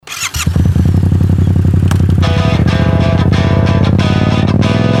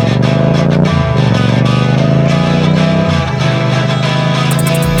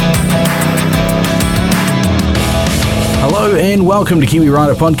welcome to Kiwi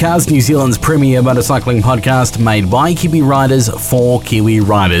Rider Podcast, New Zealand's premier motorcycling podcast made by Kiwi Riders for Kiwi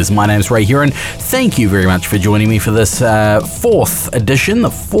Riders. My name's Ray Huron. Thank you very much for joining me for this fourth edition,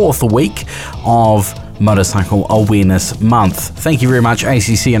 the fourth week of Motorcycle Awareness Month. Thank you very much,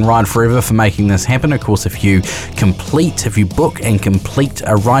 ACC and Ride Forever, for making this happen. Of course, if you book and complete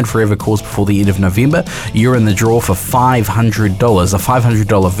a Ride Forever course before the end of November, you're in the draw for $500, a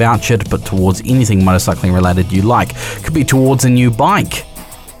 $500 voucher to put towards anything motorcycling related you like. Could be towards a new bike,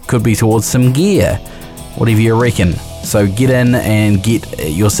 could be towards some gear, whatever you reckon. So get in and get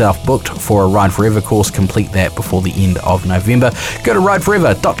yourself booked for a Ride Forever course. Complete that before the end of November. Go to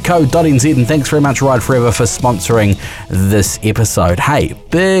rideforever.co.nz, and thanks very much, Ride Forever, for sponsoring this episode. Hey,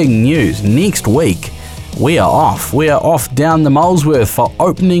 big news. Next week, we are off. We are off down the Molesworth for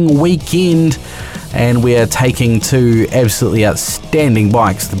opening weekend, and we are taking two absolutely outstanding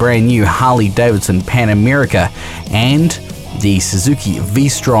bikes, the brand new Harley-Davidson Pan America and the Suzuki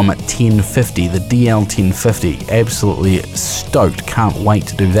V-Strom 1050, the DL 1050. Absolutely stoked, can't wait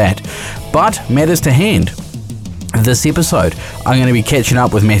to do that. But matters to hand, this episode, I'm going to be catching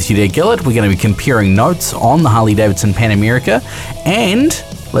up with Matthew De Gillett. We're going to be comparing notes on the Harley-Davidson Pan America, and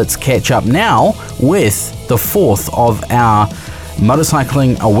let's catch up now with the fourth of our Motorcycle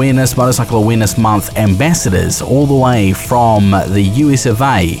Awareness Month ambassadors, all the way from the US of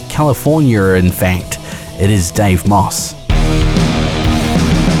A, California, in fact. It is Dave Moss.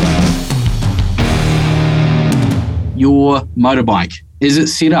 Your motorbike, is it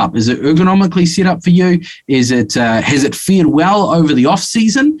set up? Is it ergonomically set up for you? Is it has it fared well over the off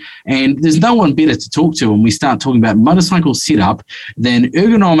season? And there's no one better to talk to when we start talking about motorcycle setup than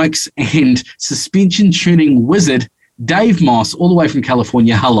ergonomics and suspension tuning wizard Dave Moss, all the way from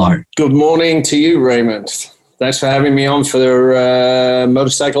California. Hello. Good morning to you, Raymond. Thanks for having me on for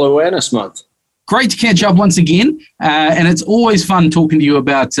Motorcycle Awareness Month. Great to catch up once again, and it's always fun talking to you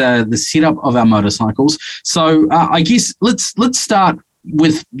about the setup of our motorcycles. So I guess let's start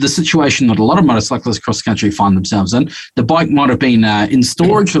with the situation that a lot of motorcyclists across the country find themselves in. The bike might have been in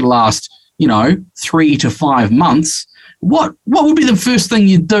storage for the last, 3 to 5 months. What would be the first thing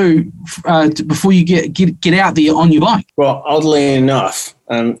you'd do before you get out there on your bike? Well, oddly enough,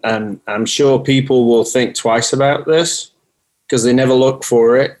 and I'm sure people will think twice about this, because they never look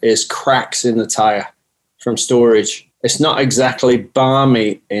for it, is cracks in the tyre from storage. It's not exactly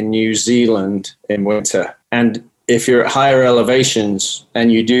balmy in New Zealand in winter. And if you're at higher elevations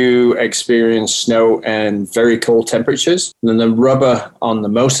and you do experience snow and very cold temperatures, then the rubber on the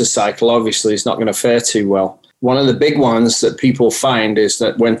motorcycle obviously is not going to fare too well. One of the big ones that people find is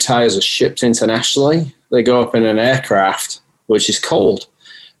that when tyres are shipped internationally, they go up in an aircraft, which is cold.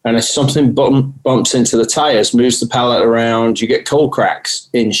 And if something bumps into the tires, moves the pallet around, you get cold cracks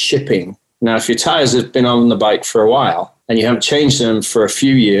in shipping. Now, if your tires have been on the bike for a while and you haven't changed them for a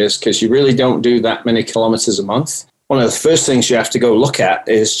few years because you really don't do that many kilometers a month, one of the first things you have to go look at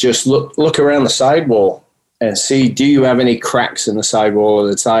is just look around the sidewall and see, do you have any cracks in the sidewall of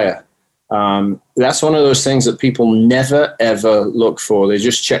the tire? That's one of those things that people never, ever look for. They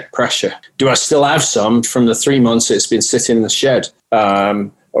just check pressure. Do I still have some from the 3 months it's been sitting in the shed?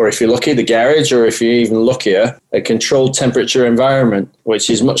 Or if you're lucky, the garage, or if you're even luckier, a controlled temperature environment, which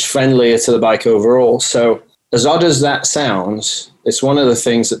is much friendlier to the bike overall. So as odd as that sounds, it's one of the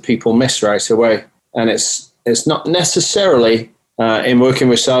things that people miss right away. And it's not necessarily, in working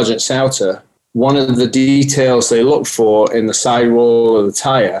with Sergeant Sauter, one of the details they look for in the sidewall of the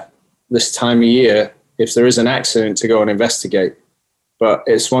tire this time of year, if there is an accident, to go and investigate. But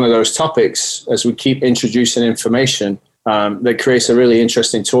it's one of those topics, as we keep introducing information, that creates a really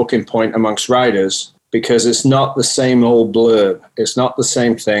interesting talking point amongst riders, because it's not the same old blurb. It's not the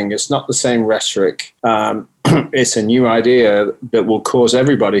same thing. It's not the same rhetoric. It's a new idea that will cause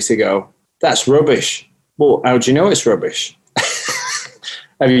everybody to go, that's rubbish. Well, how do you know it's rubbish?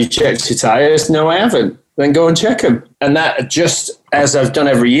 Have you checked your tires? No, I haven't. Then go and check them. And that, just as I've done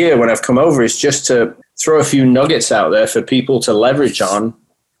every year when I've come over, is just to throw a few nuggets out there for people to leverage on.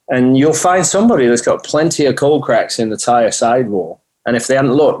 And you'll find somebody that's got plenty of cold cracks in the tire sidewall. And if they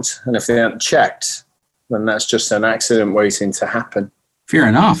hadn't looked and if they hadn't checked, then that's just an accident waiting to happen. Fair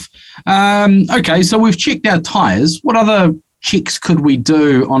enough. Okay, so we've checked our tires. What other checks could we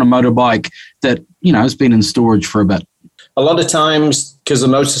do on a motorbike that, has been in storage for a bit? A lot of times, because the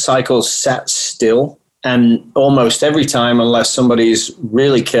motorcycle's sat still, and almost every time, unless somebody's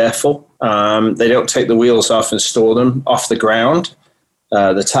really careful, they don't take the wheels off and store them off the ground.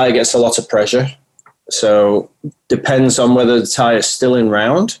 The tire gets a lot of pressure. So depends on whether the tire is still in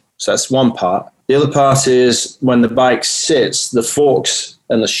round. So that's one part. The other part is when the bike sits, the forks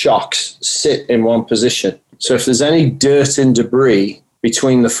and the shocks sit in one position. So if there's any dirt and debris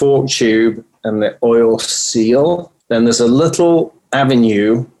between the fork tube and the oil seal, then there's a little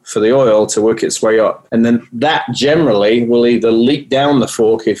avenue for the oil to work its way up. And then that generally will either leak down the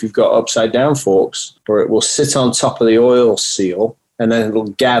fork if you've got upside down forks, or it will sit on top of the oil seal and then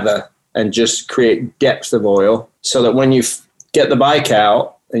it'll gather and just create depth of oil, so that when you get the bike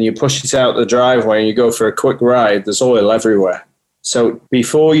out and you push it out the driveway and you go for a quick ride, there's oil everywhere. So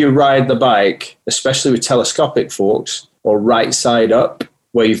before you ride the bike, especially with telescopic forks or right side up,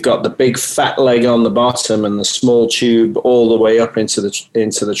 where you've got the big fat leg on the bottom and the small tube all the way up into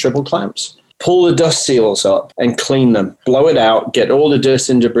the triple clamps, pull the dust seals up and clean them. Blow it out, get all the dirt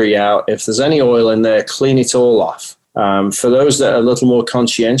and debris out. If there's any oil in there, clean it all off. For those that are a little more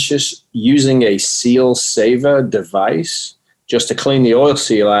conscientious, using a seal saver device just to clean the oil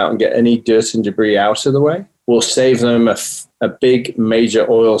seal out and get any dirt and debris out of the way will save them a big major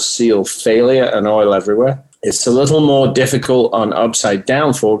oil seal failure and oil everywhere. It's a little more difficult on upside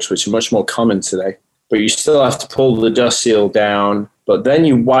down forks, which are much more common today, but you still have to pull the dust seal down, but then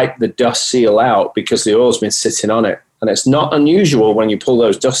you wipe the dust seal out because the oil's been sitting on it. And it's not unusual when you pull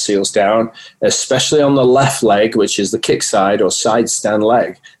those dust seals down, especially on the left leg, which is the kick side or side stand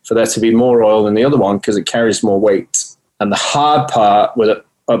leg, for there to be more oil than the other one because it carries more weight. And the hard part with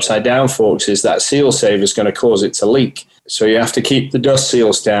upside down forks is that seal saver is going to cause it to leak. So you have to keep the dust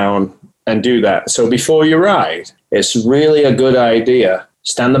seals down and do that. So before you ride, it's really a good idea.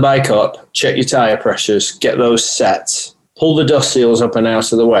 Stand the bike up, check your tire pressures, get those set, pull the dust seals up and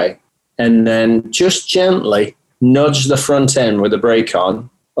out of the way, and then just gently nudge the front end with the brake on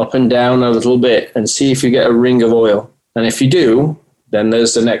up and down a little bit and see if you get a ring of oil. And if you do, then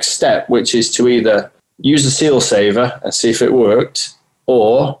there's the next step, which is to either use the seal saver and see if it worked,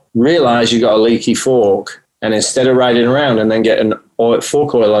 or realize you got a leaky fork, and instead of riding around and then getting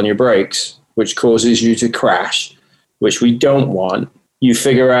fork oil on your brakes, which causes you to crash, which we don't want, you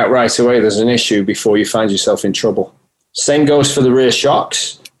figure out right away there's an issue before you find yourself in trouble. Same goes for the rear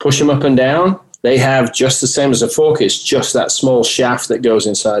shocks. Push them up and down. They have just the same as a fork. It's just that small shaft that goes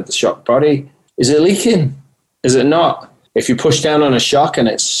inside the shock body. Is it leaking? Is it not? If you push down on a shock and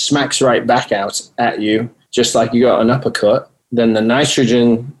it smacks right back out at you, just like you got an uppercut, then the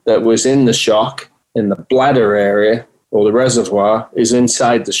nitrogen that was in the shock, in the bladder area or the reservoir, is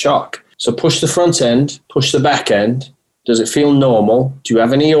inside the shock. So push the front end, push the back end. Does it feel normal? Do you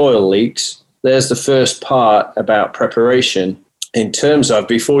have any oil leaks? There's the first part about preparation. In terms of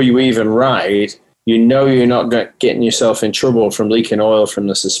before you even ride, you know you're not getting yourself in trouble from leaking oil from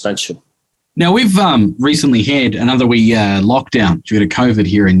the suspension. Now, we've recently had another lockdown due to COVID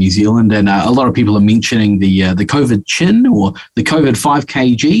here in New Zealand, and a lot of people are mentioning the COVID chin or the COVID 5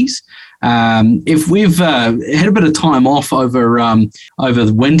 kgs. If we've had a bit of time off over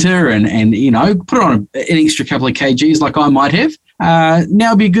the winter and you know, put on an extra couple of kgs like I might have,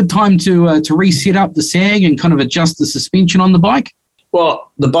 now would be a good time to reset up the sag and kind of adjust the suspension on the bike?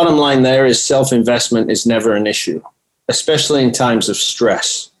 Well, the bottom line there is self-investment is never an issue, especially in times of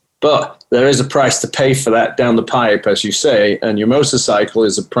stress. But there is a price to pay for that down the pipe, as you say, and your motorcycle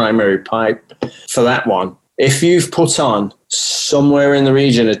is a primary pipe for that one. If you've put on somewhere in the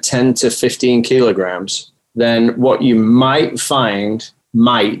region of 10 to 15 kilograms, then what you might find,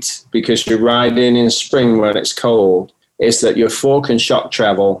 because you're riding in spring when it's cold, is that your fork and shock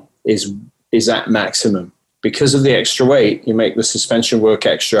travel is at maximum. Because of the extra weight, you make the suspension work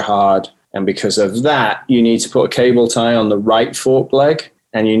extra hard. And because of that, you need to put a cable tie on the right fork leg,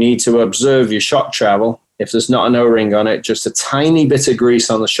 and you need to observe your shock travel. If there's not an O-ring on it, just a tiny bit of grease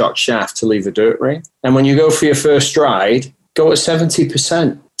on the shock shaft to leave a dirt ring. And when you go for your first ride, go at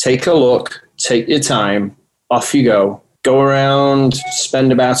 70%. Take a look, take your time, off you go. Go around,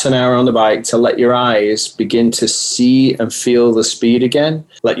 spend about an hour on the bike to let your eyes begin to see and feel the speed again.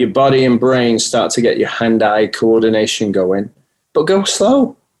 Let your body and brain start to get your hand-eye coordination going. But go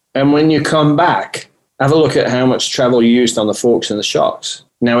slow. And when you come back, have a look at how much travel you used on the forks and the shocks.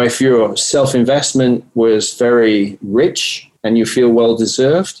 Now, if your self-investment was very rich and you feel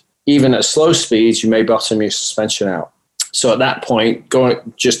well-deserved, even at slow speeds, you may bottom your suspension out. So at that point,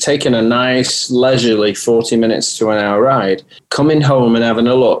 just taking a nice, leisurely 40 minutes to an hour ride, coming home and having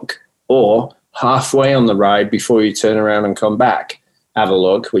a look, or halfway on the ride before you turn around and come back, have a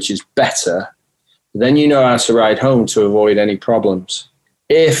look, which is better. Then you know how to ride home to avoid any problems.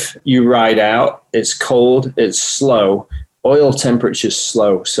 If you ride out, it's cold, it's slow, oil temperature's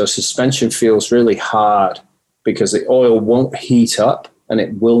slow, so suspension feels really hard because the oil won't heat up and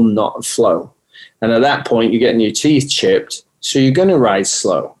it will not flow. And at that point, you're getting your teeth chipped, so you're going to ride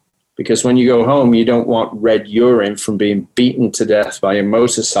slow. Because when you go home, you don't want red urine from being beaten to death by a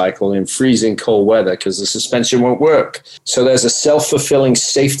motorcycle in freezing cold weather because the suspension won't work. So there's a self-fulfilling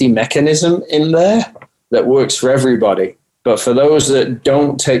safety mechanism in there that works for everybody. But for those that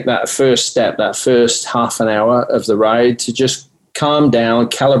don't take that first step, that first half an hour of the ride, to just calm down,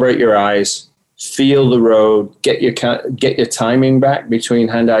 calibrate your eyes, feel the road, get your timing back between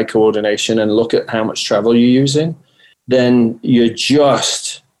hand-eye coordination and look at how much travel you're using, then you're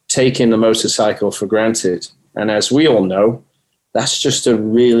just taking the motorcycle for granted. And as we all know, that's just a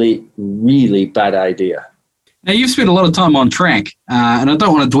really, really bad idea. Now, you've spent a lot of time on track, and I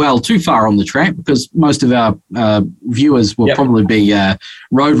don't want to dwell too far on the track because most of our viewers will probably be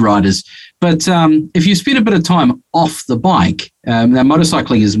road riders. But if you spend a bit of time off the bike, now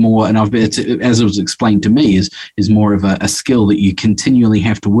motorcycling is more, and as it was explained to me, is more of a skill that you continually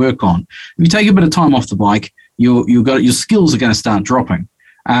have to work on. If you take a bit of time off the bike, your skills are going to start dropping.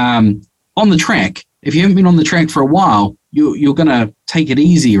 On the track, if you haven't been on the track for a while, you're going to take it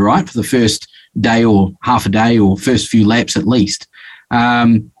easy, right, for the first day or half a day or first few laps at least.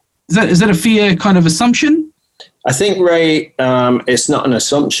 Is that a fair kind of assumption? I think, Ray, it's not an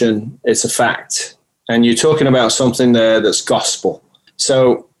assumption, it's a fact. And you're talking about something there that's gospel.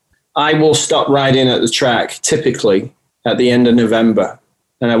 So I will stop riding at the track typically at the end of November,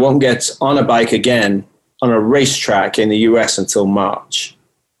 and I won't get on a bike again on a racetrack in the US until March.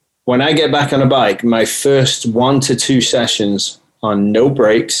 When I get back on a bike, my first 1 to 2 sessions are no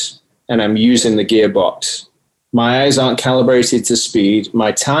brakes, and I'm using the gearbox. My eyes aren't calibrated to speed.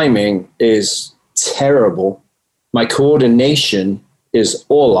 My timing is terrible. My coordination is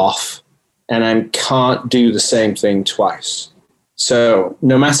all off, and I can't do the same thing twice. So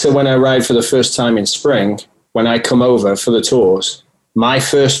no matter when I ride for the first time in spring, when I come over for the tours, my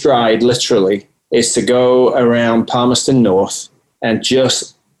first ride literally is to go around Palmerston North and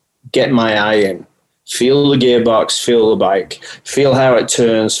just get my eye in. Feel the gearbox, feel the bike, feel how it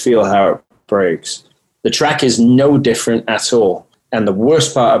turns, feel how it brakes. The track is no different at all. And the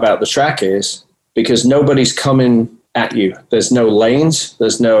worst part about the track is because nobody's coming at you. There's no lanes,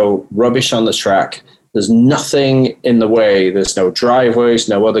 there's no rubbish on the track, there's nothing in the way, there's no driveways,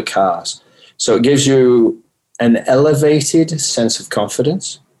 no other cars. So it gives you an elevated sense of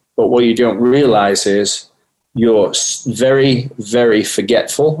confidence. But what you don't realize is you're very, very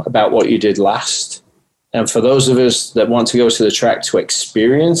forgetful about what you did last. And for those of us that want to go to the track to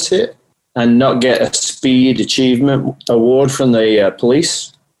experience it and not get a speed achievement award from the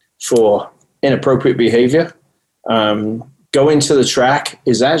police for inappropriate behavior, going to the track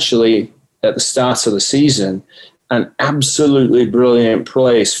is actually, at the start of the season, an absolutely brilliant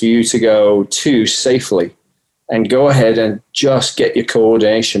place for you to go to safely and go ahead and just get your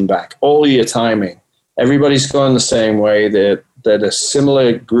coordination back, all your timing. Everybody's going the same way. They're at a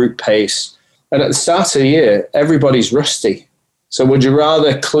similar group pace. And at the start of the year, everybody's rusty. So would you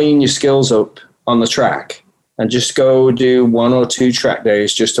rather clean your skills up on the track and just go do 1 or 2 track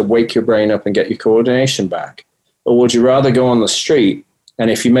days just to wake your brain up and get your coordination back? Or would you rather go on the street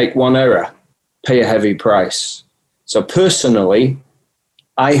and if you make one error, pay a heavy price? So personally,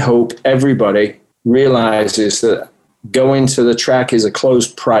 I hope everybody realizes that going to the track is a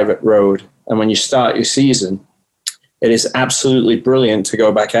closed private road. And when you start your season, it is absolutely brilliant to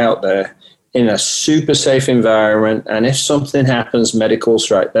go back out there in a super safe environment. And if something happens, medical's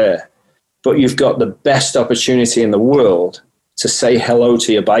right there. But you've got the best opportunity in the world to say hello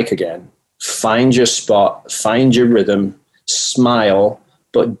to your bike again. Find your spot, find your rhythm, smile,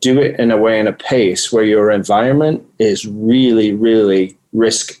 but do it in a way and a pace where your environment is really, really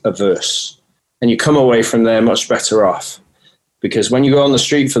risk averse. And you come away from there much better off. Because when you go on the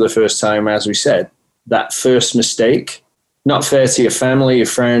street for the first time, as we said, that first mistake, not fair to your family, your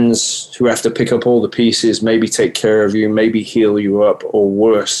friends who have to pick up all the pieces, maybe take care of you, maybe heal you up, or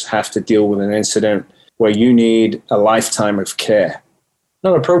worse, have to deal with an incident where you need a lifetime of care.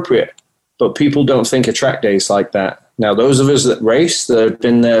 Not appropriate, but people don't think of track days like that. Now, those of us that race, that have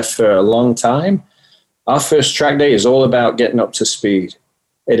been there for a long time, our first track day is all about getting up to speed.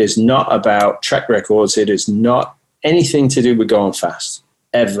 It is not about track records. It is not anything to do with going fast,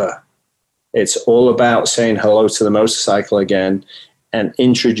 ever. It's all about saying hello to the motorcycle again and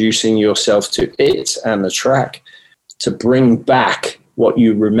introducing yourself to it and the track to bring back what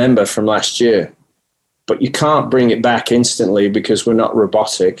you remember from last year. But you can't bring it back instantly because we're not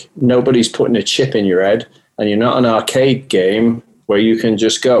robotic. Nobody's putting a chip in your head, and you're not an arcade game where you can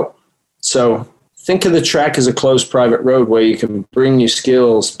just go. So think of the track as a closed private road where you can bring your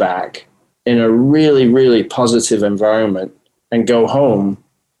skills back in a really, really positive environment and go home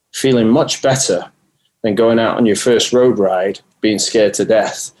feeling much better than going out on your first road ride, being scared to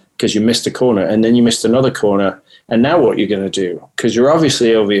death, because you missed a corner, and then you missed another corner. And now what you're going to do? Because you're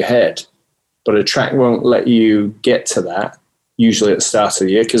obviously over your head, but a track won't let you get to that, usually at the start of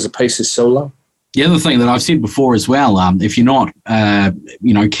the year, because the pace is so low. The other thing that I've said before as well, if you're not,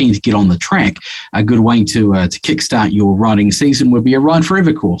 keen to get on the track, a good way to kickstart your riding season would be a Ride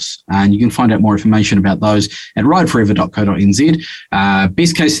Forever course. And you can find out more information about those at rideforever.co.nz.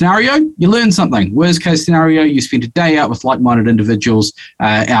 Best case scenario, you learn something. Worst case scenario, you spend a day out with like-minded individuals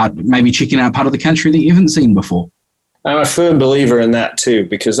out maybe checking out part of the country that you haven't seen before. I'm a firm believer in that too,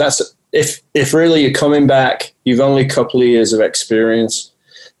 because that's if really you're coming back, you've only a couple of years of experience.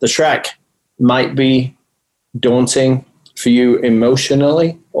 The track might be daunting for you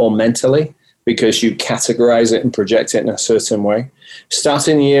emotionally or mentally because you categorize it and project it in a certain way.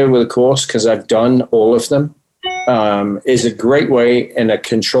 Starting the year with a course, because I've done all of them, is a great way in a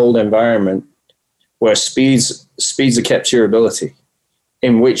controlled environment where speeds are kept to your ability,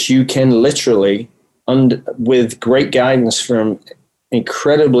 in which you can literally, with great guidance from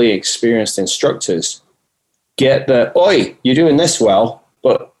incredibly experienced instructors, get the, oi, you're doing this well,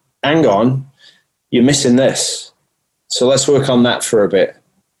 but hang on, you're missing this. So let's work on that for a bit.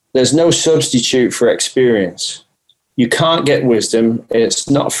 There's no substitute for experience. You can't get wisdom. It's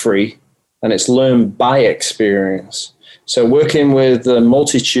not free, and it's learned by experience. So working with the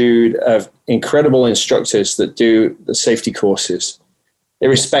multitude of incredible instructors that do the safety courses,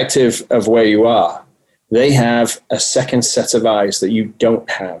 irrespective of where you are, they have a second set of eyes that you don't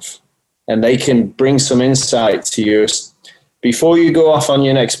have. And they can bring some insight to you. Before you go off on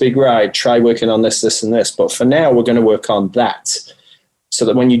your next big ride, try working on this, this, and this. But for now, we're going to work on that. So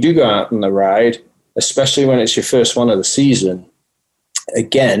that when you do go out on the ride, especially when it's your first one of the season,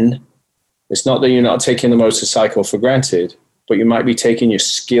 again, it's not that you're not taking the motorcycle for granted, but you might be taking your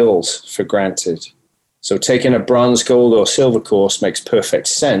skills for granted. So taking a bronze, gold, or silver course makes perfect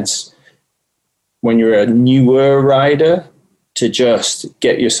sense when you're a newer rider to just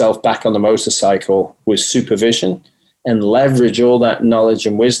get yourself back on the motorcycle with supervision and leverage all that knowledge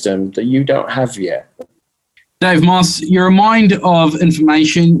and wisdom that you don't have yet. Dave Moss, you're a mind of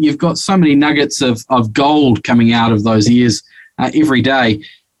information. You've got so many nuggets of gold coming out of those ears every day.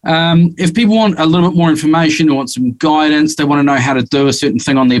 If people want a little bit more information or want some guidance, they want to know how to do a certain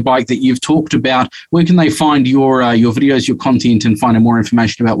thing on their bike that you've talked about, where can they find your videos, your content, and find out more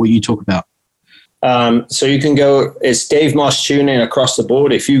information about what you talk about? So you can go, it's Dave Moss Tuning across the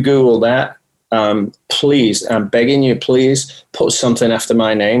board. If you Google that, please, I'm begging you, please put something after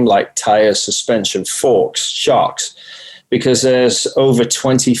my name like tires, suspension, forks, shocks, because there's over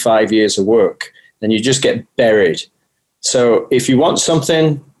 25 years of work and you just get buried. So if you want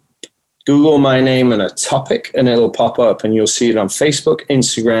something, Google my name and a topic and it'll pop up, and you'll see it on Facebook,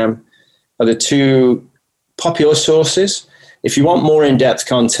 Instagram are the two popular sources. If you want more in-depth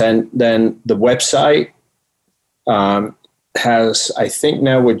content, then the website has, I think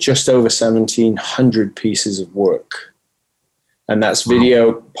now we're just over 1,700 pieces of work. And that's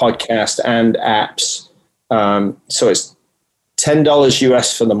video, podcast, and apps. So it's $10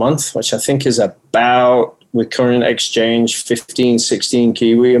 US for the month, which I think is about, with current exchange, 15, 16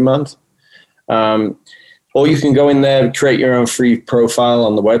 Kiwi a month. Or you can go in there, create your own free profile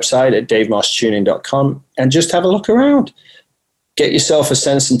on the website at davemosstuning.com and just have a look around. Get yourself a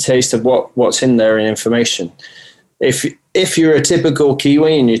sense and taste of what's in there in information. If you're a typical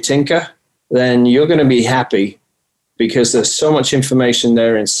Kiwi and you tinker, then you're going to be happy because there's so much information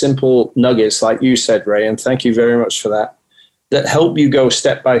there in simple nuggets, like you said, Ray, and thank you very much for that help you go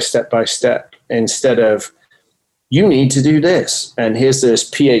step by step by step instead of, you need to do this. And here's this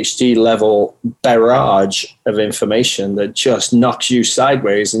PhD level barrage of information that just knocks you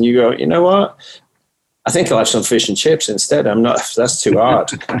sideways. And you go, you know what? I think I'll have some fish and chips instead. That's too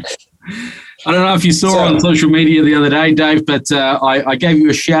hard. I don't know if you saw on social media the other day, Dave, but I gave you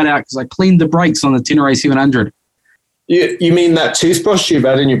a shout out because I cleaned the brakes on the Tenere 700. You mean that toothbrush you've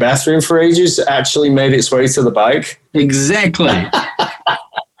had in your bathroom for ages actually made its way to the bike? Exactly.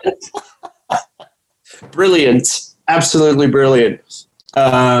 Brilliant. Absolutely brilliant.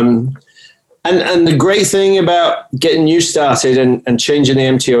 And the great thing about getting you started and changing the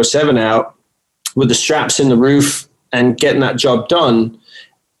MT-07 out with the straps in the roof and getting that job done,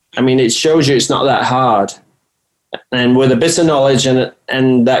 I mean, it shows you it's not that hard. And with a bit of knowledge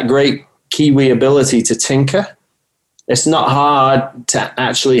and that great Kiwi ability to tinker, it's not hard to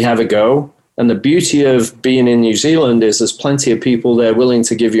actually have a go. And the beauty of being in New Zealand is there's plenty of people there willing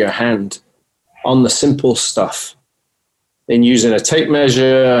to give you a hand on the simple stuff, in using a tape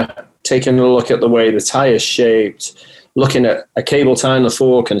measure, taking a look at the way the tire's shaped, looking at a cable tie in the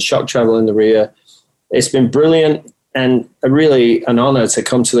fork and shock travel in the rear. It's been brilliant. and really an honor to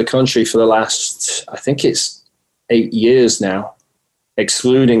come to the country for the last, I think it's 8 years now,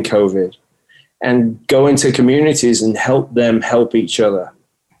 excluding COVID, and go into communities and help them help each other.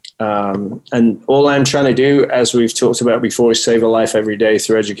 And all I'm trying to do, as we've talked about before, is save a life every day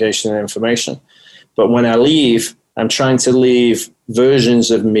through education and information. But when I leave, I'm trying to leave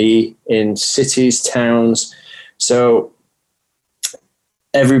versions of me in cities, towns, so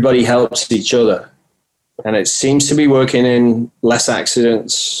everybody helps each other. And it seems to be working in less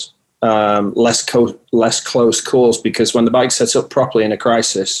accidents, less close calls, because when the bike sets up properly in a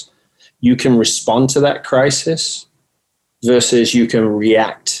crisis, you can respond to that crisis versus you can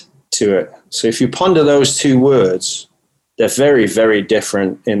react to it. So if you ponder those two words, they're very, very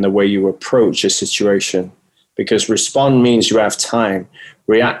different in the way you approach a situation, because respond means you have time.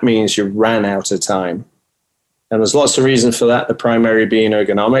 React means you ran out of time. And there's lots of reasons for that, the primary being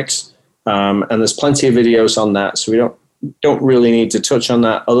ergonomics. And there's plenty of videos on that. So we don't really need to touch on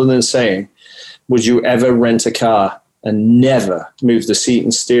that, other than saying, would you ever rent a car and never move the seat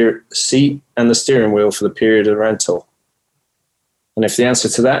and the steering wheel for the period of rental? And if the answer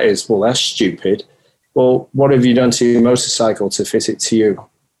to that is, well, that's stupid, well, what have you done to your motorcycle to fit it to you?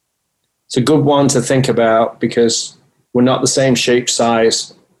 It's a good one to think about, because we're not the same shape,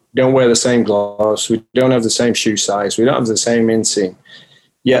 size, we don't wear the same gloves, we don't have the same shoe size, we don't have the same inseam.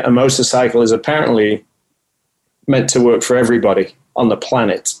 Yet a motorcycle is apparently meant to work for everybody on the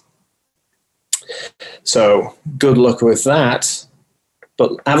planet. So good luck with that.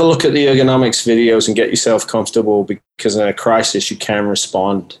 But have a look at the ergonomics videos and get yourself comfortable, because in a crisis you can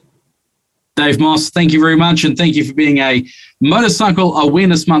respond. Dave Moss, thank you very much, and thank you for being a Motorcycle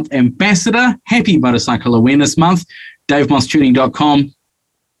Awareness Month ambassador. Happy Motorcycle Awareness Month. DaveMossTuning.com.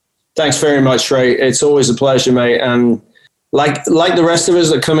 Thanks very much, Ray. It's always a pleasure, mate. And like the rest of us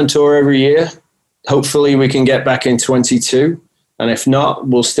that come and tour every year, hopefully we can get back in 22. And if not,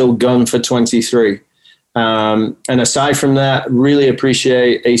 we'll still gun for 23. And aside from that, really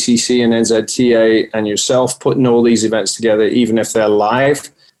appreciate ACC and NZTA and yourself putting all these events together, even if they're live,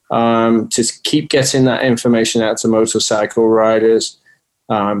 to keep getting that information out to motorcycle riders,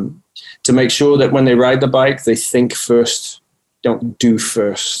 to make sure that when they ride the bike, they think first, don't do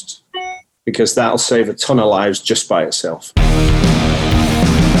first, because that'll save a ton of lives just by itself.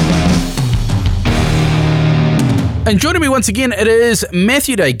 And joining me once again, it is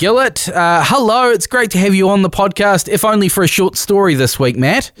Matthew Day-Gillett. Hello, it's great to have you on the podcast, if only for a short story this week,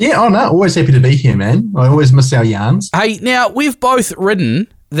 Matt. Yeah, oh no, always happy to be here, man. I always miss our yarns. Hey, now, we've both ridden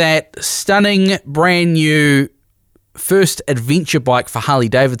that stunning, brand new first adventure bike for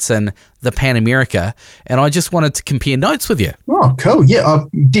Harley-Davidson, the Pan America, and I just wanted to compare notes with you. Oh, cool. Yeah,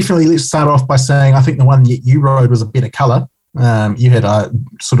 definitely. Let's start off by saying I think the one that you rode was a better colour. You had a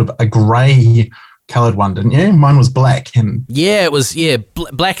sort of a grey coloured one, didn't you? Mine was black. And yeah, it was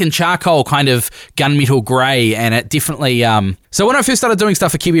black and charcoal, kind of gunmetal grey, and it definitely so when I first started doing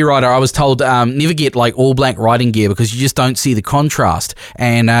stuff for Kiwi Rider, I was told never get like all black riding gear because you just don't see the contrast.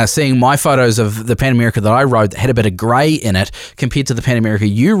 And seeing my photos of the Pan America that I rode that had a bit of grey in it compared to the Pan America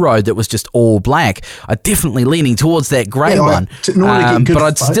you rode that was just all black, I'm definitely leaning towards that grey one. But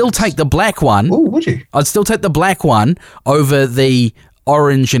I'd still take the black one. Oh, would you? I'd still take the black one over the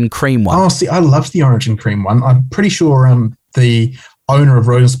orange and cream one. Oh, see, I loved the orange and cream one. I'm pretty sure the owner of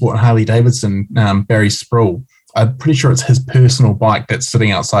Rosensport and Harley-Davidson, Barry Sproul, I'm pretty sure it's his personal bike that's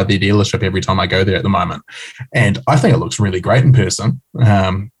sitting outside their dealership every time I go there at the moment. And I think it looks really great in person.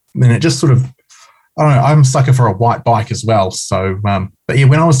 And it just sort of, I don't know, I'm a sucker for a white bike as well. So, but yeah,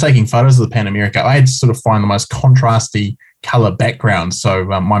 when I was taking photos of the Pan America, I had to sort of find the most contrasty color background. So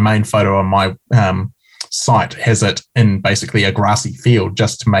my main photo on my site has it in basically a grassy field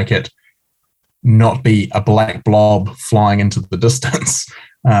just to make it not be a black blob flying into the distance.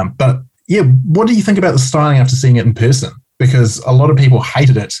 But yeah, what do you think about the styling after seeing it in person? Because a lot of people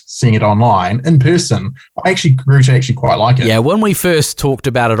hated it seeing it online. In person, I actually grew to actually quite like it. Yeah, when we first talked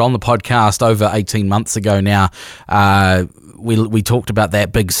about it on the podcast over 18 months ago now, we talked about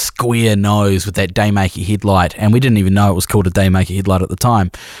that big square nose with that Daymaker headlight, and we didn't even know it was called a Daymaker headlight at the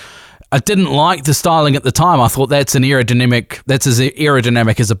time. I didn't like the styling at the time. I thought that's as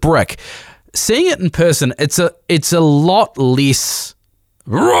aerodynamic as a brick. Seeing it in person, it's a lot less,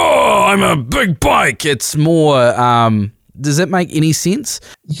 raw, I'm a big bike. It's more, does that make any sense?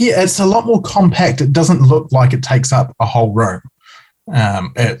 Yeah, it's a lot more compact. It doesn't look like it takes up a whole room.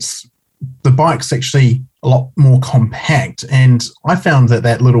 The bike's actually a lot more compact, and I found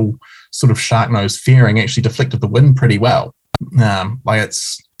that little sort of shark nose fairing actually deflected the wind pretty well.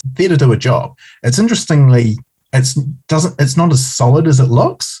 It's there to do a job. It's interestingly, it's not as solid as it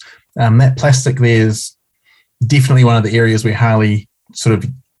looks. That plastic there's definitely one of the areas where Harley sort of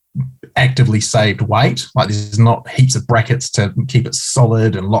actively saved weight. Like there's not heaps of brackets to keep it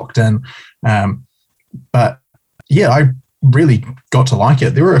solid and locked in. But yeah, I really got to like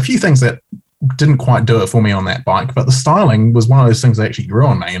it. There were a few things that didn't quite do it for me on that bike, but the styling was one of those things that actually grew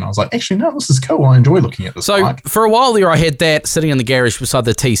on me, and I was like, actually, no, this is cool. I enjoy looking at this bike. So for a while there, I had that sitting in the garage beside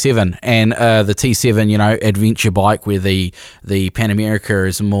the T7, and the T7, adventure bike where the Pan America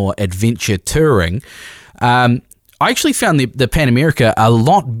is more adventure touring. I actually found the Pan America a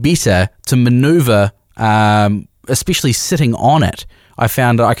lot better to maneuver, especially sitting on it. I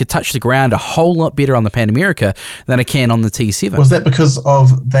found I could touch the ground a whole lot better on the Pan America than I can on the T7. Was that because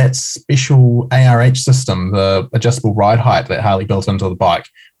of that special ARH system, the adjustable ride height that Harley built into the bike?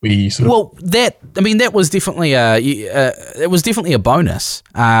 That was definitely a bonus.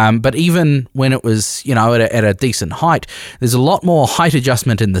 But even when it was, at a decent height, there's a lot more height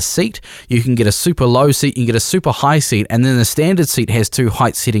adjustment in the seat. You can get a super low seat, you can get a super high seat, and then the standard seat has 2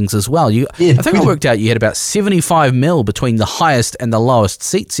 height settings as well. I think I worked out you had about 75 mil between the highest and the lowest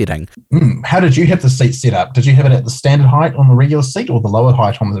seat setting. How did you have the seat set up? Did you have it at the standard height on the regular seat or the lower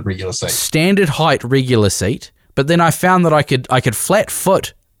height on the regular seat? Standard height regular seat, but then I found that I could flat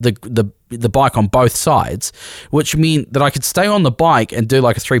foot the bike on both sides, which meant that I could stay on the bike and do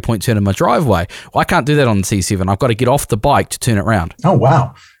like a 3-point turn in my driveway. Well, I can't do that on the T7. I've got to get off the bike to turn it around. Oh,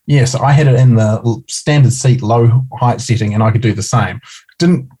 wow. Yeah, so I had it in the standard seat low height setting, and I could do the same.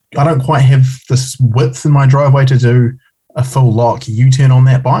 I don't quite have this width in my driveway to do a full lock U-turn on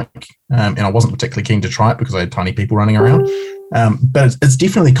that bike, and I wasn't particularly keen to try it because I had tiny people running around. But it's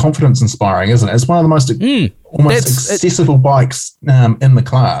definitely confidence inspiring, isn't it? It's one of the most almost accessible bikes in the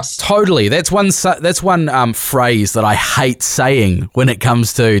class. Totally. That's one phrase that I hate saying when it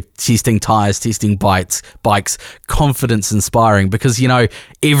comes to testing tires, testing bikes, confidence inspiring, because,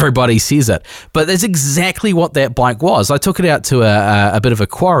 everybody says it. But that's exactly what that bike was. I took it out to a bit of a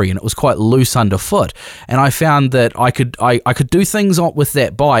quarry, and it was quite loose underfoot. And I found that I could do things with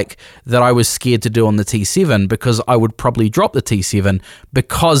that bike that I was scared to do on the T7 because I would probably drop the T7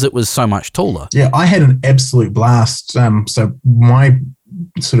 because it was so much taller. Yeah, I had an absolute blast. So my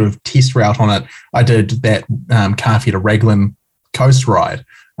sort of test route on it, I did that Carfield to Raglan coast ride,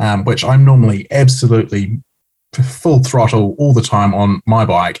 which I'm normally absolutely full throttle all the time on my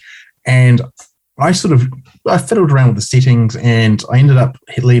bike. And I fiddled around with the settings, and I ended up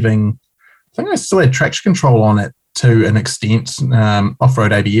leaving, I think I still had traction control on it to an extent,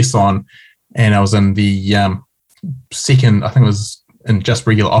 off-road ABS on, and I was in the second, I think it was in just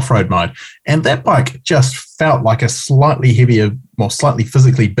regular off-road mode. And that bike just felt like a slightly heavier, more slightly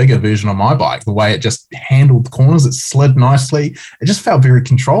physically bigger version of my bike. The way it just handled the corners, it slid nicely. It just felt very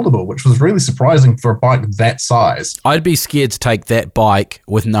controllable, which was really surprising for a bike that size. I'd be scared to take that bike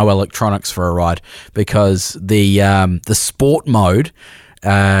with no electronics for a ride because the sport mode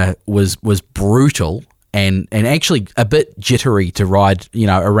was brutal. And actually a bit jittery to ride,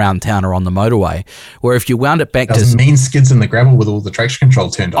 around town or on the motorway. Where if you wound it back to mean skids in the gravel with all the traction control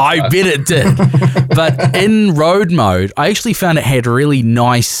turned off. I bet it did. But in road mode, I actually found it had really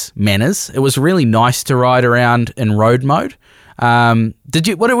nice manners. It was really nice to ride around in road mode. Did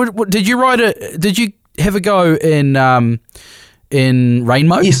you have a go in rain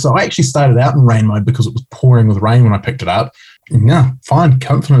mode? Yes, so I actually started out in rain mode because it was pouring with rain when I picked it up. Yeah, fine.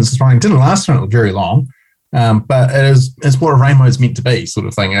 Confidence is running. Didn't last very long. But it's what a rain mode's meant to be, sort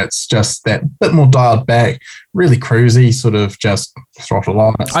of thing. It's just that bit more dialed back, really cruisy, sort of just throttle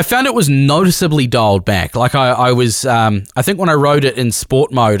on. I found it was noticeably dialed back. Like I was, I think when I rode it in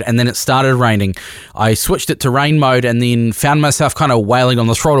sport mode and then it started raining, I switched it to rain mode and then found myself kind of wailing on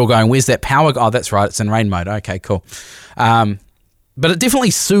the throttle going, where's that power? Oh, that's right, it's in rain mode. Okay, cool. But it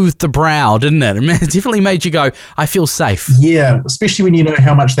definitely soothed the brow, didn't it? It definitely made you go, I feel safe. Yeah, especially when you know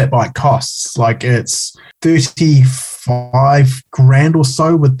how much that bike costs. Like it's 35 grand or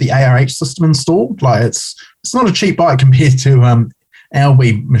so with the ARH system installed. Like it's not a cheap bike compared to our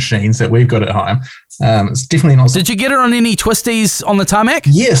Wii machines that we've got at home. It's definitely not. Did you get it on any twisties on the tarmac?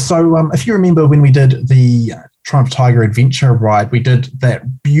 Yeah, so if you remember when we did the Triumph Tiger Adventure ride, we did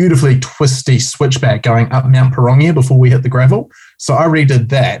that beautifully twisty switchback going up Mount Pirongia before we hit the gravel. So I redid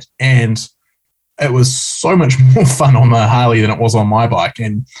that, and it was so much more fun on the Harley than it was on my bike.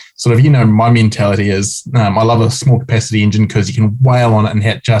 And sort of, my mentality is I love a small capacity engine because you can wail on it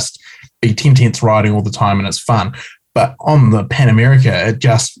and just be 10/10 riding all the time, and it's fun. But on the Pan America, it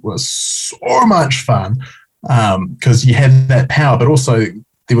just was so much fun because you had that power, but also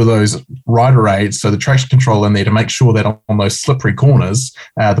there were those rider aids, so the traction control in there to make sure that on those slippery corners,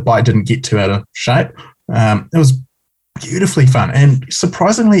 the bike didn't get too out of shape. It was beautifully fun and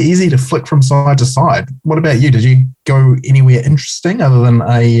surprisingly easy to flick from side to side. What about you? Did you go anywhere interesting other than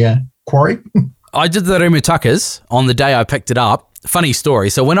a quarry? I did the Rumatukas on the day I picked it up. Funny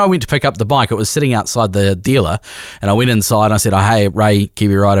story. So when I went to pick up the bike, it was sitting outside the dealer, and I went inside and I said, hey, Ray,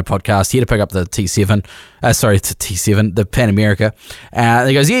 Kiwi Rider podcast, here to pick up the T7. It's a T7, the Pan America. And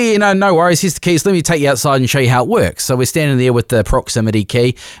he goes, no worries. Here's the keys. Let me take you outside and show you how it works. So we're standing there with the proximity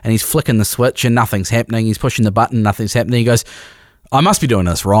key, and he's flicking the switch and nothing's happening. He's pushing the button, nothing's happening. He goes, I must be doing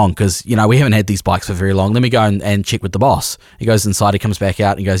this wrong because, we haven't had these bikes for very long. Let me go and check with the boss. He goes inside, he comes back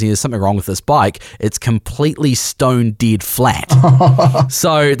out and he goes, there's something wrong with this bike. It's completely stone dead flat.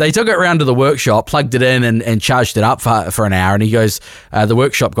 So they took it around to the workshop, plugged it in and charged it up for an hour. And he goes, the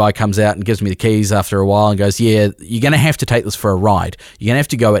workshop guy comes out and gives me the keys after a while and goes, you're going to have to take this for a ride. You're going to have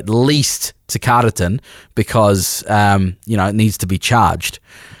to go at least to Carterton because, it needs to be charged.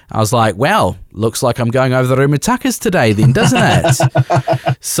 I was like, well, looks like I'm going over the Rumatukas today then, doesn't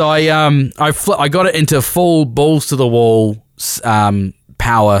it? So I got it into full balls to the wall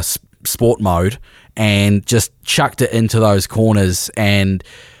power sport mode and just chucked it into those corners, and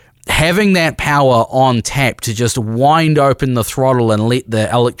having that power on tap to just wind open the throttle and let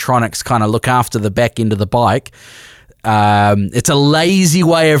the electronics kind of look after the back end of the bike. It's a lazy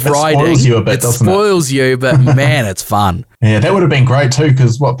way of riding. It spoils you a bit, doesn't it? It spoils you, but man, it's fun. Yeah, that would have been great too,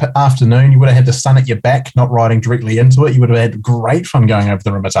 because afternoon you would have had the sun at your back, not riding directly into it. You would have had great fun going over the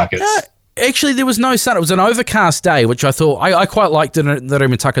Rumatukas. Actually, there was no sun. It was an overcast day, which I thought I quite liked the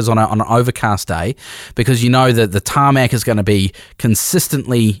Rumatukas on an overcast day, because that the tarmac is going to be consistent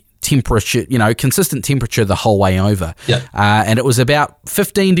temperature the whole way over. Yeah. And it was about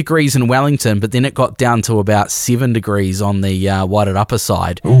 15 degrees in Wellington, but then it got down to about 7 degrees on the Whited Upper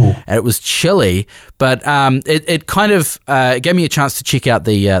side. Ooh. And it was chilly, but it kind of gave me a chance to check out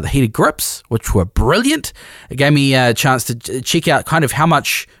the heated grips, which were brilliant. It gave me a chance to check out kind of how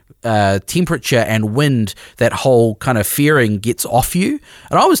much temperature and wind that whole kind of fairing gets off you.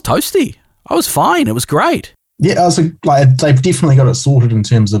 And I was toasty. I was fine. It was great. Yeah, I was they've definitely got it sorted in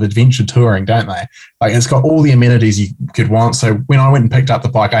terms of adventure touring, don't they? Like, it's got all the amenities you could want. So when I went and picked up the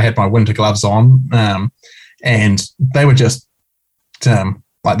bike, I had my winter gloves on, and they were just they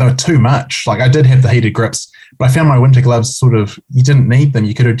were too much. Like, I did have the heated grips, but I found my winter gloves you didn't need them.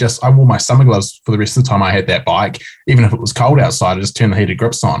 You could have I wore my summer gloves for the rest of the time I had that bike. Even if it was cold outside, I just turned the heated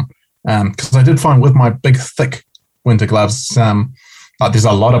grips on. Because I did find with my big, thick winter gloves, there's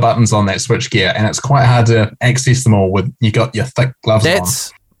a lot of buttons on that switchgear, and it's quite hard to access them all with you got your thick gloves on.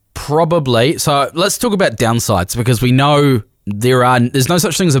 That's probably... So let's talk about downsides, because we know there's no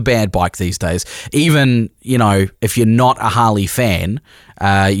such thing as a bad bike these days. Even, if you're not a Harley fan,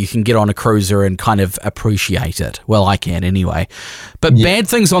 you can get on a cruiser and kind of appreciate it. Well, I can anyway. But bad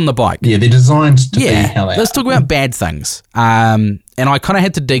things on the bike. Yeah, they're designed to be how they let's talk about bad things. And I kind of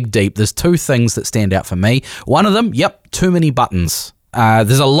had to dig deep. There's two things that stand out for me. One of them, too many buttons.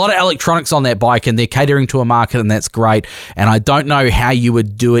 There's a lot of electronics on that bike, and they're catering to a market, and that's great. And I don't know how you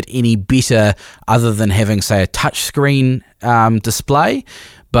would do it any better other than having, say, a touchscreen display.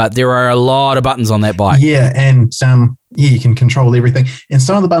 But there are a lot of buttons on that bike. Yeah, and you can control everything. And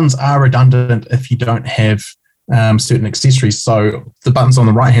some of the buttons are redundant if you don't have certain accessories. So the buttons on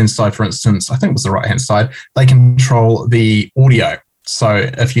the right-hand side, for instance, I think it was the right-hand side, they control the audio. So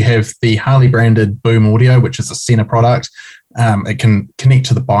if you have the Harley branded Boom Audio, which is a Sena product, it can connect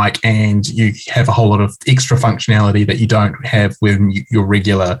to the bike, and you have a whole lot of extra functionality that you don't have with your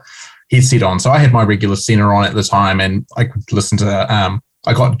regular headset on. So I had my regular Sena on at the time, and I could listen to,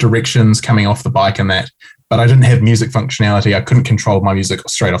 I got directions coming off the bike and that, but I didn't have music functionality. I couldn't control my music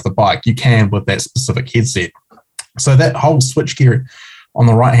straight off the bike. You can with that specific headset. So that whole switchgear on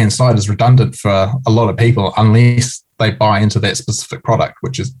the right-hand side is redundant for a lot of people unless they buy into that specific product,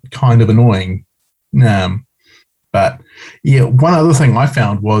 which is kind of annoying. But yeah, one other thing I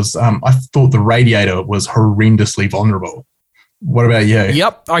found was I thought the radiator was horrendously vulnerable. What about you?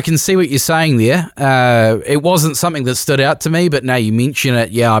 Yep, I can see what you're saying there. It wasn't something that stood out to me, but now you mention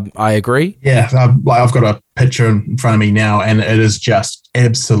it, I agree. Yeah, I've got a picture in front of me now, and it is just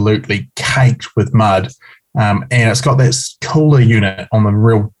absolutely caked with mud. And it's got this cooler unit on the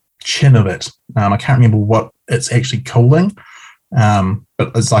real chin of it. I can't remember what it's actually cooling,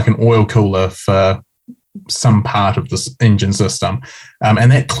 but it's like an oil cooler for some part of this engine system,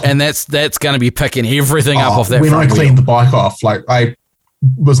 and that's going to be picking everything up off that. When I cleaned the bike off, like I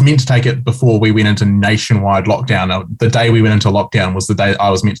was meant to take it before we went into nationwide lockdown. Now, the day we went into lockdown was the day I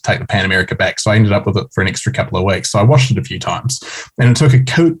was meant to take the Pan America back, so I ended up with it for an extra couple of weeks. So I washed it a few times, and it took a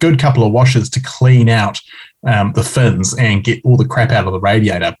good couple of washes to clean out the fins and get all the crap out of the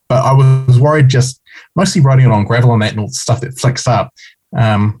radiator. But I was worried just mostly riding it on gravel and that and all the stuff that flicks up.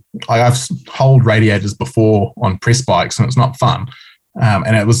 I've holed radiators before on press bikes and it's not fun.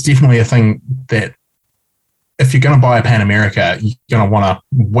 And it was definitely a thing that if you're going to buy a Pan America, you're going to want to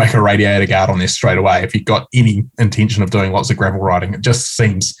whack a radiator guard on there straight away if you've got any intention of doing lots of gravel riding. It just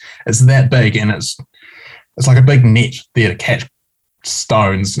seems it's that big and it's like a big net there to catch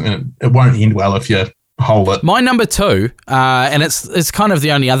stones, and it won't end well if you hold it. My number 2, and it's kind of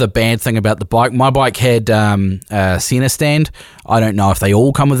the only other bad thing about the bike. My bike had a centre stand. I don't know if they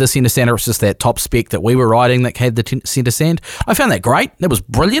all come with a centre stand or it's just that top spec that we were riding that had the centre stand. I found that great. That was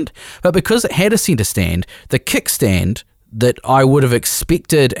brilliant. But because it had a centre stand, the kickstand that I would have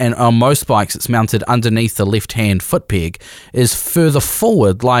expected, and on most bikes it's mounted underneath the left-hand foot peg, is further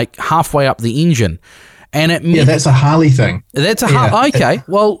forward, like halfway up the engine. And that's a Harley thing. That's a Harley. Okay.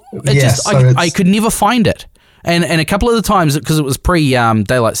 I could never find it. And a couple of the times, because it was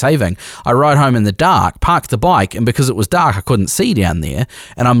pre-daylight saving, I ride home in the dark, park the bike, and because it was dark, I couldn't see down there,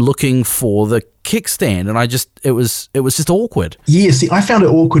 and I'm looking for the kickstand, and it was just awkward. Yeah, see, I found it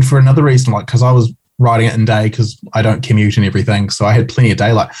awkward for another reason, like because I was riding it in day because I don't commute and everything, so I had plenty of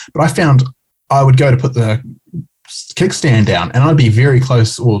daylight. But I found I would go to put the kickstand down and I'd be very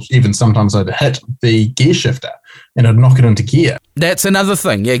close, or even sometimes I'd hit the gear shifter and I'd knock it into gear. That's another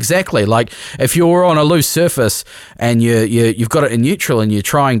thing. Yeah, exactly. Like if you're on a loose surface and you've got it in neutral and you're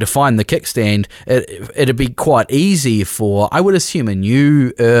trying to find the kickstand, it'd be quite easy for, I would assume, a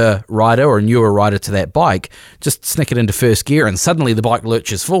newer rider to that bike, just snick it into first gear and suddenly the bike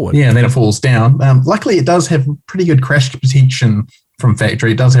lurches forward. Yeah, and then it falls down. Luckily, it does have pretty good crash protection from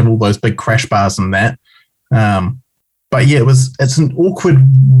factory. It does have all those big crash bars and that. But yeah, it's an awkward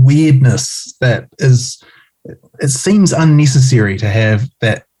weirdness that it seems unnecessary to have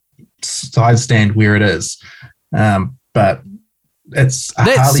that side stand where it is. But it's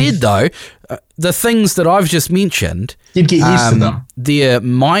that said though, the things that I've just mentioned, you'd get used to them. They're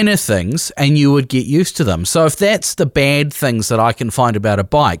minor things and you would get used to them. So if that's the bad things that I can find about a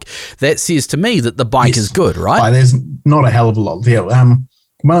bike, that says to me that the bike is good, right? There's not a hell of a lot there.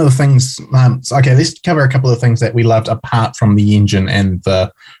 One of the things, okay, let's cover a couple of things that we loved apart from the engine and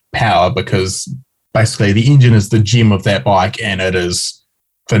the power, because basically the engine is the gem of that bike and it is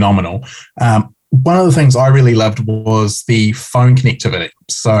phenomenal. One of the things I really loved was the phone connectivity.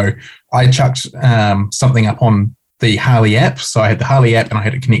 So I chucked something up on the Harley app. So I had the Harley app and I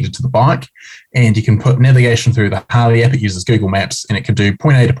had it connected to the bike, and you can put navigation through the Harley app. It uses Google Maps and it can do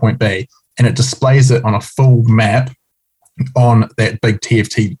point A to point B, and it displays it on a full map on that big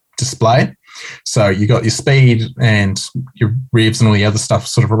TFT display. So you got your speed and your revs and all the other stuff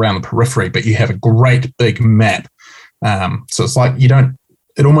sort of around the periphery, but you have a great big map. So it's like it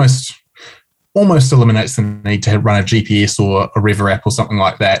almost eliminates the need to run a GPS or a Rever app or something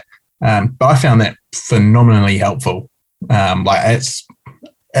like that. But I found that phenomenally helpful. You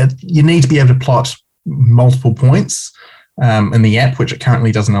need to be able to plot multiple points in the app, which it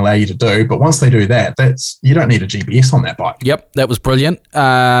currently doesn't allow you to do. But once they do that, you don't need a GPS on that bike. Yep, that was brilliant.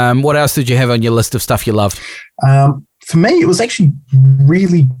 What else did you have on your list of stuff you loved? For me, it was actually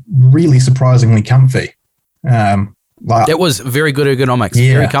really, really surprisingly comfy. It was very good ergonomics,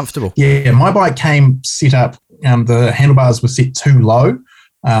 very comfortable. Yeah, my bike came set up, the handlebars were set too low.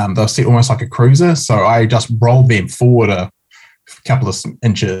 They were set almost like a cruiser, so I just rolled them forward a couple of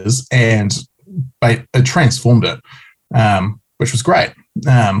inches and it transformed it. Which was great.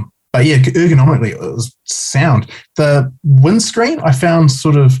 But yeah, ergonomically, it was sound. The windscreen, I found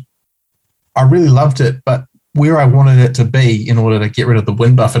I really loved it, but where I wanted it to be in order to get rid of the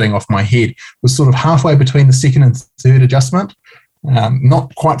wind buffeting off my head was sort of halfway between the second and third adjustment.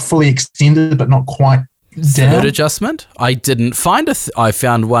 Not quite fully extended, but not quite down. Third adjustment? I didn't find I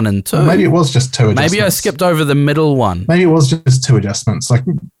found 1 and 2. Well, maybe it was just 2 adjustments. Maybe I skipped over the middle one. Maybe it was just 2 adjustments. Like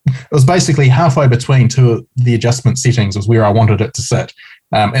it was basically halfway between 2 of the adjustment settings was where I wanted it to sit.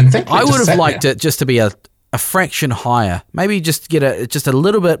 And I would have liked it just to be a fraction higher. Maybe just get a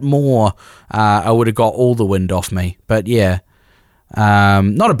little bit more. I would have got all the wind off me. But yeah.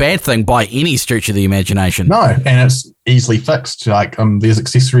 Not a bad thing by any stretch of the imagination. No, and it's easily fixed. Like there's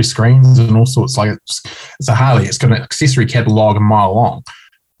accessory screens and all sorts. Like it's a Harley. It's got an accessory catalog a mile long.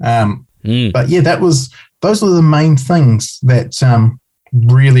 But yeah, those were the main things that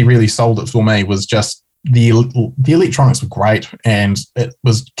really, really sold it for me. Was just the electronics were great and it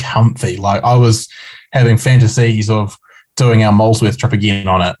was comfy. Like I was having fantasies of doing our Molesworth trip again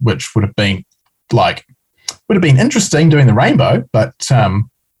on it, which would have been interesting doing the rainbow, but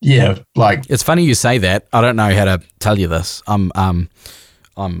yeah, like it's funny you say that. I don't know how to tell you this.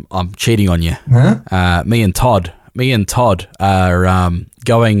 I'm cheating on you. Huh? Me and Todd are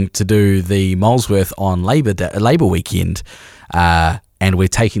going to do the Molesworth on Labor weekend, and we're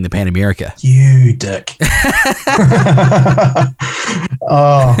taking the Pan America. You dick.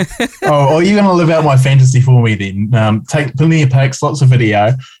 Oh, you're going to live out my fantasy for me then. Take plenty of pics, lots of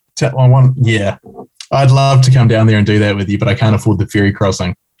video. Yeah, I'd love to come down there and do that with you, but I can't afford the ferry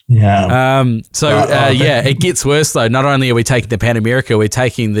crossing. Yeah. It gets worse though. Not only are we taking the Pan America, we're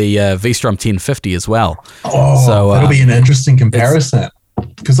taking the V-Strom 1050 as well. Oh, so that'll be an interesting comparison,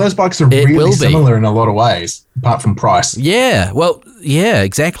 because those bikes are really similar in a lot of ways, apart from price. Yeah. Well, yeah,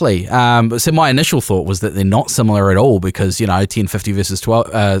 exactly. So my initial thought was that they're not similar at all, because 1050 versus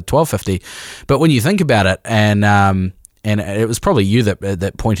 1250. But when you think about it, and it was probably you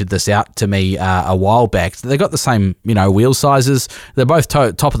that pointed this out to me a while back. They got the same, wheel sizes. They're both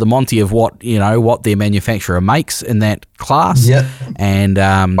top of the Monty of what their manufacturer makes in that class. Yep. And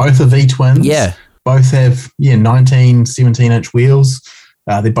both are V-twins. Yeah. Both have 19, 17-inch wheels.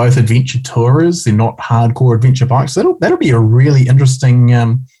 They're both adventure tourers. They're not hardcore adventure bikes. That'll be a really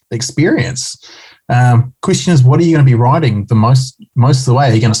interesting experience. Question is, what are you going to be riding the most of the way?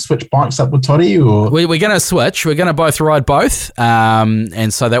 Are you going to switch bikes up with Toddy, or we're going to switch? We're going to both ride both,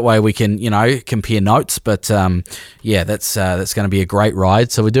 and so that way we can compare notes. But that's going to be a great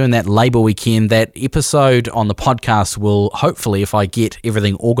ride. So we're doing that Labor weekend. That episode on the podcast will hopefully, if I get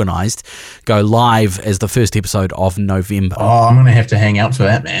everything organised, go live as the first episode of November. Oh, I'm going to have to hang out for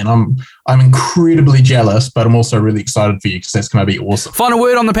that, man. I'm incredibly jealous, but I'm also really excited for you, because that's going to be awesome. Final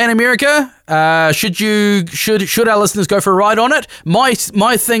word on the Pan America. Should our listeners go for a ride on it? My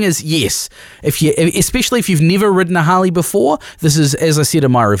thing is yes. Especially if you've never ridden a Harley before, this is, as I said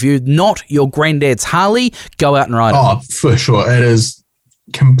in my review, not your granddad's Harley. Go out and ride it. Oh, for sure. It is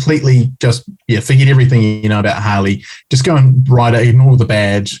completely just, forget everything you know about Harley. Just go and ride it, ignore the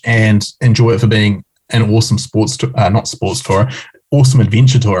badge, and enjoy it for being an awesome awesome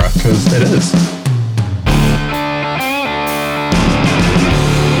adventure tourer, because it is.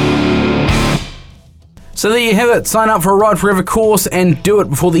 So there you have it. Sign up for a Ride Forever course and do it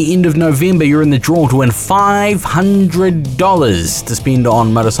before the end of November. You're in the draw to win $500 to spend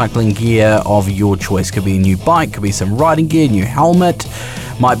on motorcycling gear of your choice. Could be a new bike, could be some riding gear, new helmet,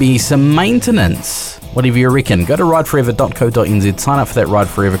 might be some maintenance. Whatever you reckon. Go to rideforever.co.nz, sign up for that Ride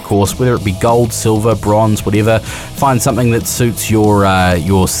Forever course, whether it be gold, silver, bronze, whatever. Find something that suits your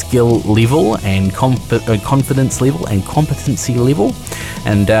skill level and confidence level and competency level.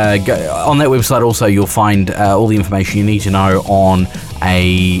 And go on that website also, you'll find all the information you need to know on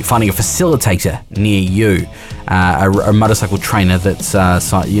finding a facilitator near you, a motorcycle trainer that's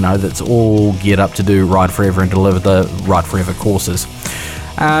that's all geared up to do Ride Forever and deliver the Ride Forever courses.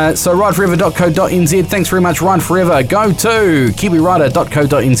 So rideforever.co.nz. Thanks very much, Ride Forever. Go to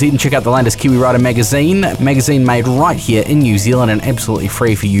kiwirider.co.nz and check out the latest Kiwi Rider magazine made right here in New Zealand and absolutely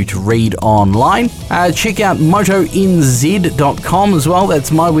free for you to read online. Check out motonz.com as well. That's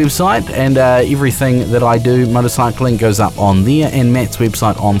my website, and everything that I do motorcycling goes up on there, and Matt's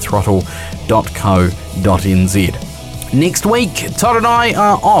website on throttle.co.nz. Next week, Todd and I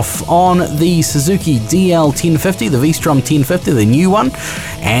are off on the Suzuki DL1050, the V-Strom 1050, the new one,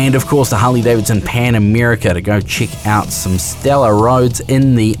 and of course the Harley-Davidson Pan America to go check out some stellar roads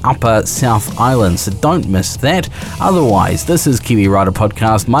in the Upper South Island, so don't miss that. Otherwise, this is Kiwi Rider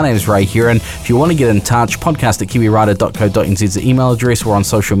Podcast. My name is Ray Heron. If you want to get in touch, podcast@kiwirider.co.nz is the email address. We're on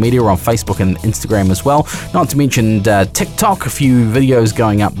social media. We're on Facebook and Instagram as well. Not to mention TikTok, a few videos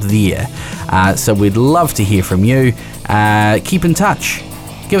going up there. So we'd love to hear from you. Keep in touch.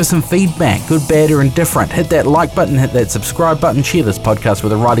 Give us some feedback, good, bad, or indifferent. Hit that like button, hit that subscribe button, share this podcast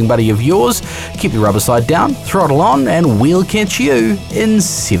with a riding buddy of yours. Keep your rubber side down, throttle on, and we'll catch you in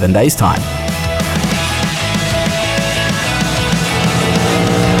 7 days' time.